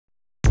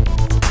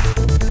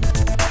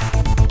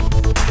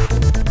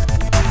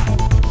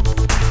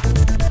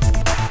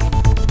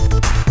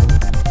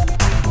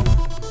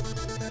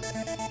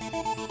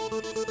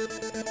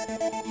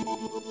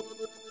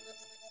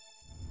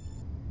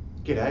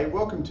today.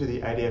 Welcome to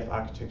the ADF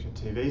Architecture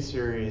TV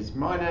series.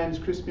 My name is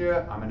Chris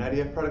Muir. I'm an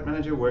ADF product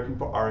manager working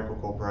for Oracle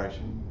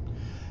Corporation.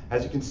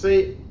 As you can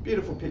see,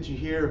 beautiful picture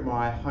here of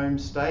my home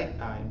state.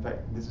 In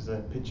fact, this is a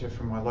picture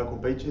from my local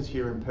beaches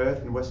here in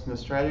Perth in Western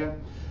Australia.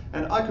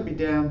 And I could be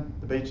down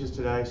the beaches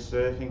today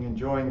surfing,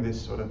 enjoying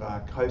this sort of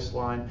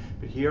coastline,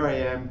 but here I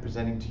am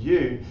presenting to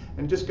you,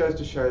 and it just goes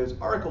to show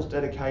Oracle's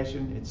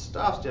dedication, its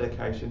staff's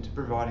dedication to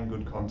providing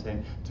good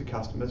content to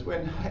customers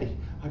when, hey,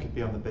 I could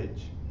be on the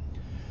beach.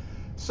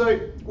 So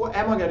what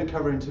am I going to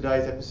cover in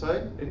today's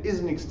episode? It is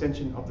an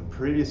extension of the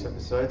previous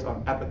episodes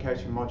on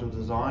application module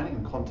design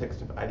in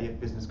context of ADF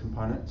business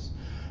components.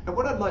 And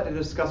what I'd like to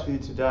discuss with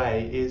you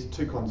today is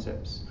two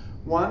concepts.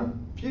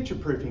 One,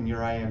 future-proofing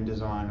your AM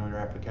design or your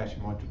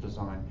application module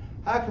design.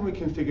 How can we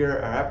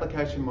configure our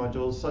application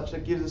modules such that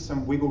it gives us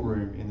some wiggle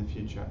room in the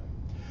future?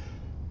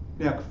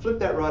 Now, flip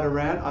that right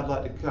around, I'd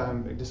like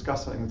to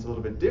discuss something that's a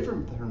little bit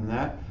different from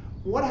that.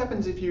 What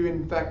happens if you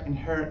in fact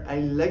inherit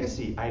a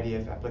legacy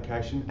ADF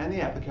application and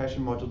the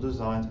application module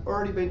design's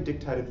already been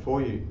dictated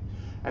for you?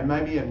 And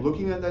maybe in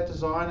looking at that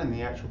design and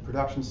the actual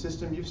production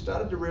system, you've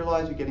started to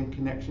realize you're getting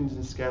connections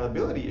and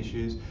scalability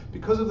issues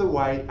because of the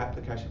way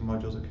application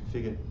modules are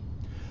configured.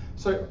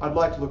 So I'd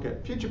like to look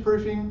at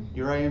future-proofing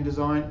your AM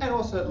design and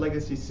also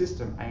legacy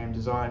system AM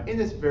design in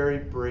this very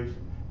brief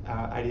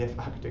ADF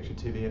Architecture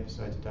TV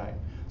episode today.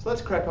 So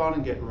let's crack on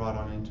and get right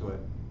on into it.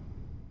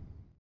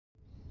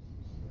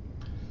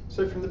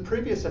 So from the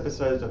previous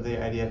episodes of the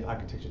ADF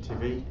Architecture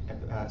TV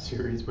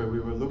series where we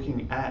were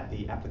looking at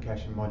the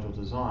application module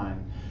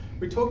design,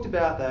 we talked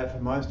about that for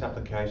most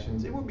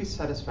applications it would be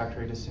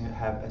satisfactory to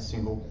have a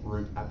single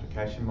root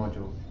application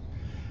module.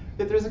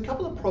 Yet there's a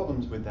couple of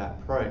problems with that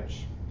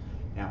approach.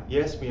 Now,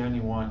 yes, we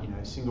only want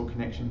a single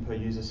connection per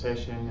user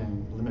session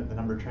and limit the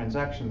number of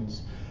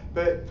transactions,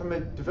 but from a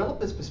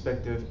developer's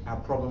perspective, our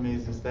problem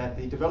is that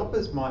the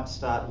developers might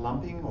start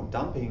lumping or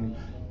dumping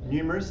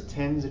numerous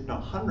tens, if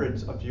not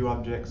hundreds, of view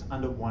objects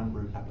under one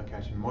root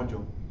application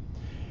module.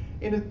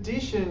 In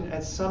addition,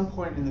 at some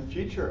point in the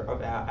future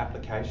of our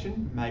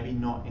application, maybe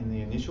not in the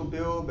initial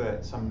build,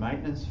 but some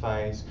maintenance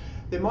phase,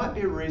 there might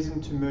be a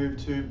reason to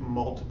move to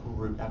multiple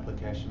root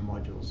application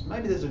modules.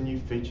 Maybe there's a new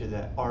feature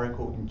that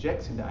Oracle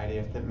injects into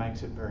ADF that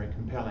makes it very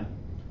compelling.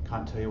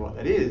 Can't tell you what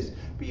that is,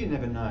 but you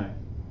never know.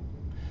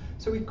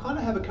 So we kind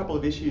of have a couple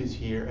of issues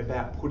here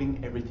about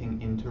putting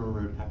everything into a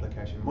root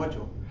application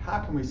module. How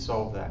can we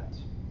solve that?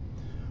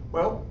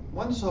 Well,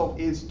 one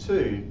solve is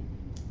to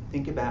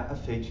think about a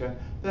feature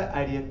that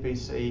ADF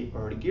BC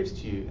already gives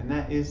to you, and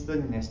that is the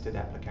nested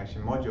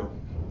application module.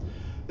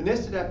 The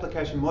nested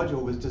application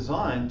module was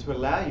designed to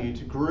allow you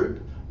to group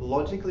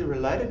logically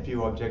related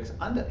view objects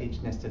under each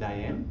nested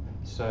AM.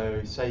 So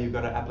say you've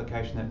got an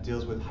application that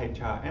deals with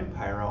HR and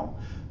payroll,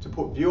 to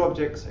put view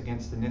objects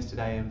against the nested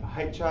AM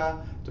for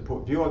HR, to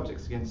put view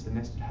objects against the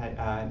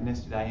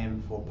nested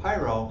AM for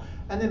payroll,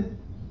 and then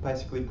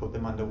basically put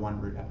them under one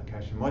root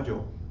application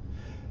module.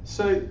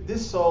 So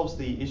this solves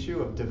the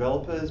issue of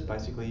developers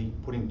basically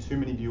putting too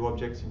many view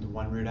objects into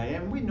one root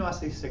AM. We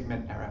nicely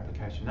segment our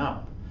application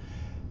up.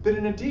 But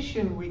in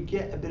addition, we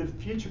get a bit of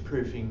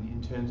future-proofing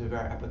in terms of our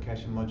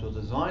application module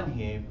design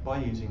here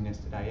by using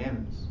nested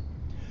AMs.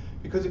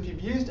 Because if you've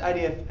used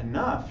ADF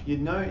enough,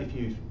 you'd know if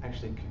you've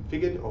actually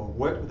configured or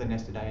worked with a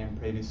nested AM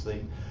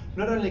previously,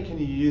 not only can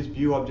you use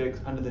view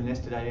objects under the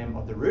nested AM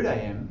of the root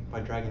AM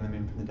by dragging them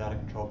in from the data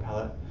control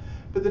palette,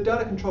 but the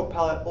data control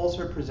palette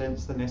also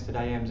presents the nested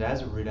AMs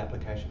as a root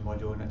application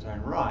module in its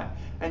own right,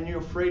 and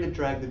you're free to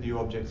drag the view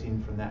objects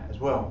in from that as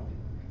well.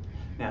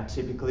 Now,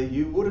 typically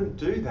you wouldn't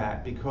do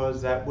that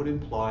because that would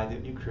imply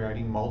that you're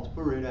creating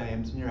multiple root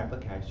AMs in your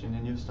application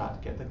and you'll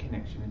start to get the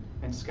connection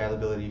and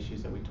scalability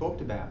issues that we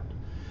talked about.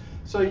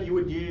 So you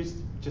would use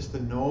just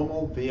the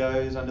normal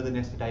VOs under the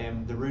nested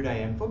AM, the root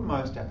AM for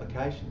most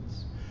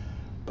applications.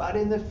 But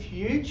in the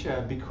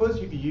future,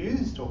 because you've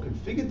used or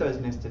configured those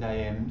nested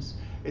AMs,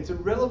 it's a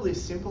relatively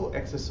simple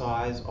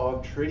exercise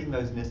of treating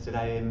those nested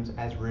AMs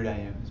as root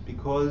AMs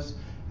because,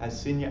 as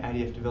senior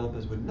ADF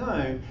developers would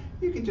know,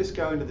 you could just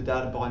go into the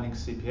data binding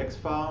CPX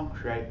file,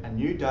 create a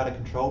new data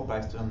control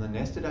based on the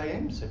nested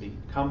AM, so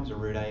it becomes a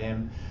root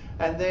AM,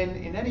 and then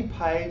in any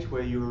page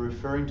where you are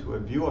referring to a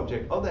view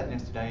object of that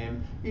nested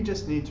AM, you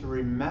just need to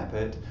remap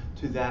it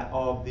to that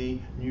of the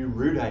new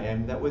root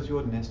AM that was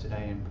your nested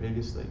AM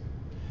previously.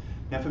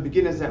 Now for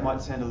beginners that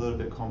might sound a little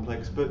bit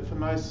complex, but for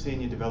most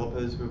senior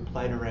developers who have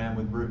played around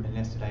with root and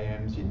nested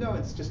AMs, you know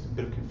it's just a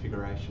bit of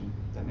configuration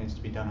that needs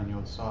to be done on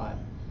your side.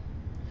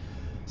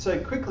 So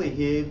quickly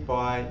here,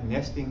 by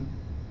nesting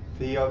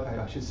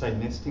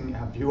nesting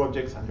our view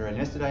objects under our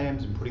nested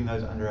AMs and putting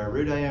those under our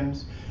root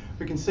AMs,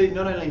 we can see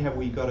not only have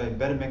we got a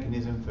better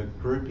mechanism for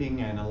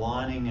grouping and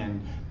aligning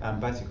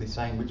and basically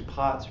saying which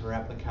parts of our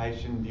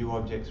application view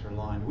objects are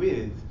aligned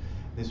with,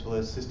 this will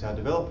assist our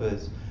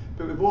developers,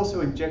 but we've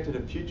also injected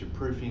a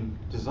future-proofing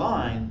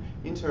design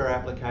into our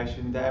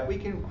application that we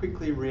can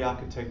quickly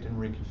re-architect and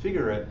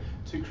reconfigure it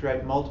to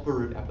create multiple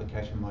root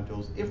application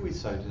modules if we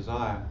so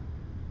desire.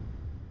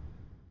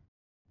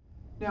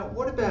 Now,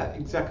 what about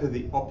exactly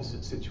the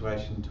opposite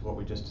situation to what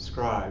we just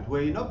described,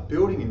 where you're not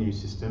building a new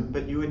system,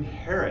 but you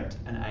inherit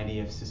an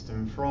ADF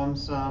system from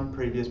some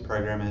previous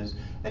programmers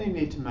and you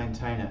need to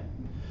maintain it?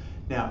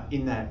 Now,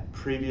 in that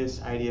previous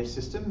ADF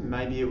system,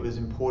 maybe it was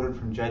imported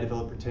from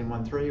JDeveloper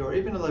 10.1.3 or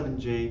even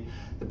 11G,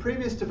 the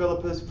previous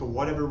developers, for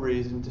whatever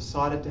reason,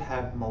 decided to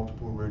have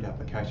multiple root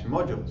application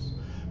modules,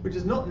 which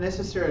is not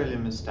necessarily a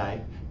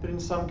mistake, but in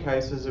some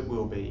cases it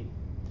will be.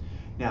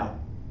 Now,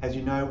 as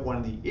you know, one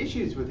of the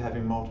issues with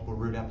having multiple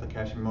root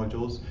application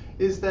modules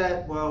is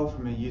that, well,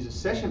 from a user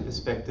session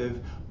perspective,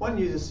 one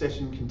user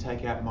session can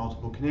take out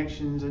multiple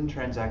connections and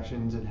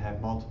transactions and have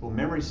multiple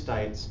memory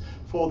states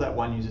for that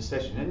one user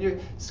session. And your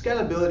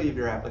scalability of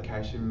your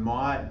application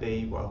might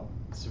be, well,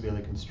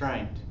 severely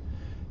constrained.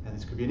 And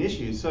this could be an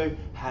issue. So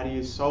how do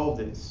you solve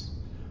this?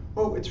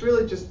 Well, it's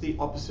really just the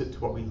opposite to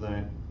what we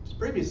learned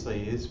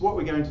previously. Is what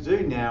we're going to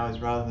do now is,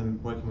 rather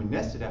than working with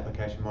nested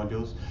application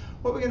modules,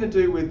 what we're going to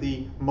do with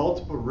the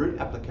multiple root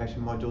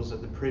application modules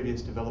that the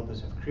previous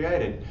developers have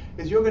created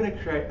is you're going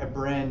to create a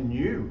brand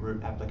new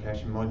root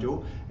application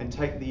module and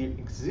take the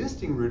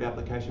existing root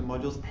application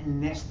modules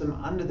and nest them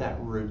under that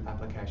root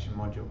application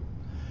module.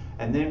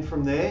 And then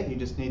from there, you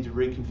just need to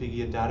reconfigure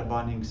your data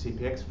binding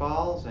CPX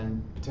files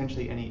and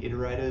potentially any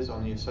iterators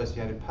on the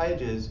associated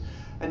pages.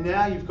 And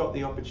now you've got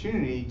the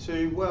opportunity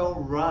to,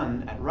 well,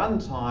 run at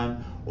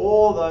runtime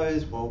all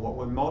those, well, what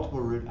were multiple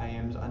root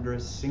AMs under a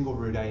single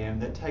root AM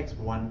that takes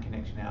one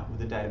connection out with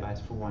the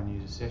database for one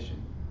user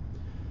session.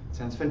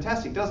 Sounds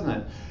fantastic, doesn't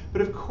it?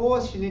 But of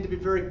course, you need to be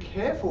very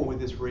careful with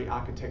this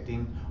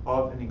re-architecting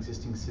of an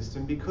existing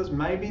system, because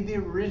maybe the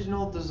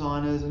original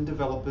designers and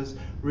developers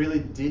really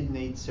did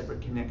need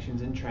separate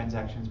connections and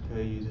transactions per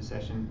user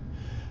session.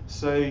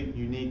 So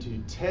you need to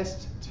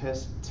test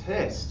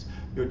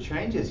your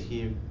changes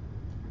here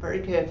very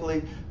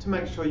carefully to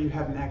make sure you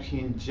haven't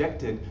actually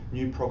injected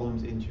new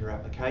problems into your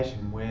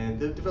application where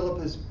the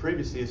developers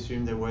previously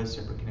assumed there were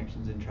separate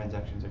connections and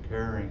transactions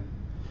occurring.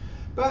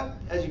 But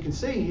as you can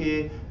see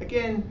here,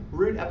 again,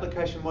 root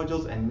application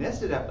modules and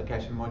nested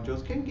application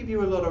modules can give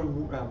you a lot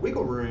of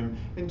wiggle room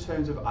in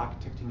terms of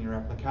architecting your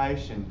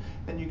application,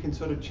 and you can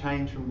sort of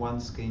change from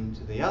one scheme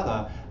to the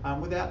other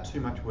without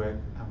too much work,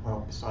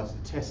 well, besides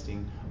the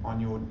testing on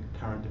your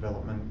current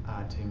development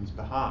team's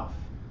behalf.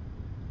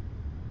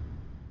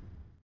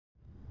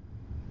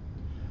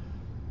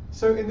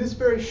 So in this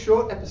very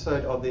short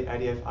episode of the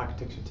ADF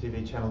Architecture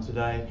TV channel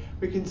today,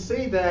 we can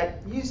see that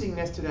using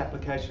nested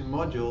application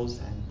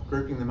modules and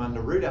grouping them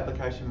under root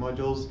application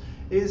modules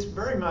is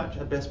very much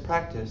a best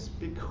practice,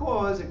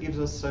 because it gives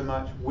us so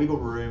much wiggle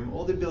room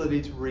or the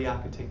ability to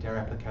re-architect our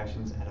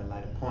applications at a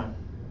later point.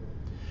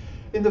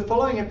 In the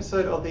following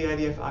episode of the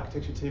ADF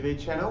Architecture TV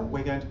channel,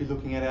 we're going to be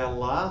looking at our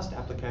last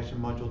application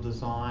module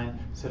design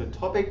set of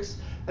topics,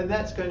 and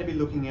that's going to be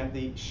looking at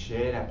the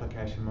shared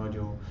application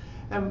module.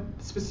 And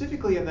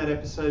specifically in that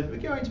episode, we're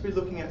going to be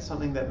looking at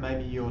something that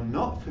maybe you're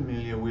not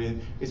familiar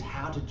with, is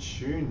how to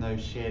tune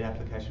those shared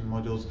application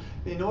modules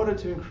in order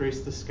to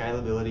increase the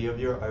scalability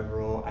of your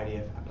overall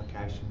ADF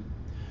application.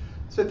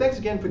 So thanks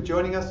again for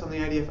joining us on the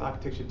ADF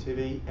Architecture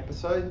TV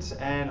episodes,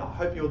 and I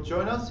hope you'll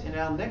join us in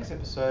our next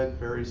episode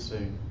very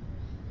soon.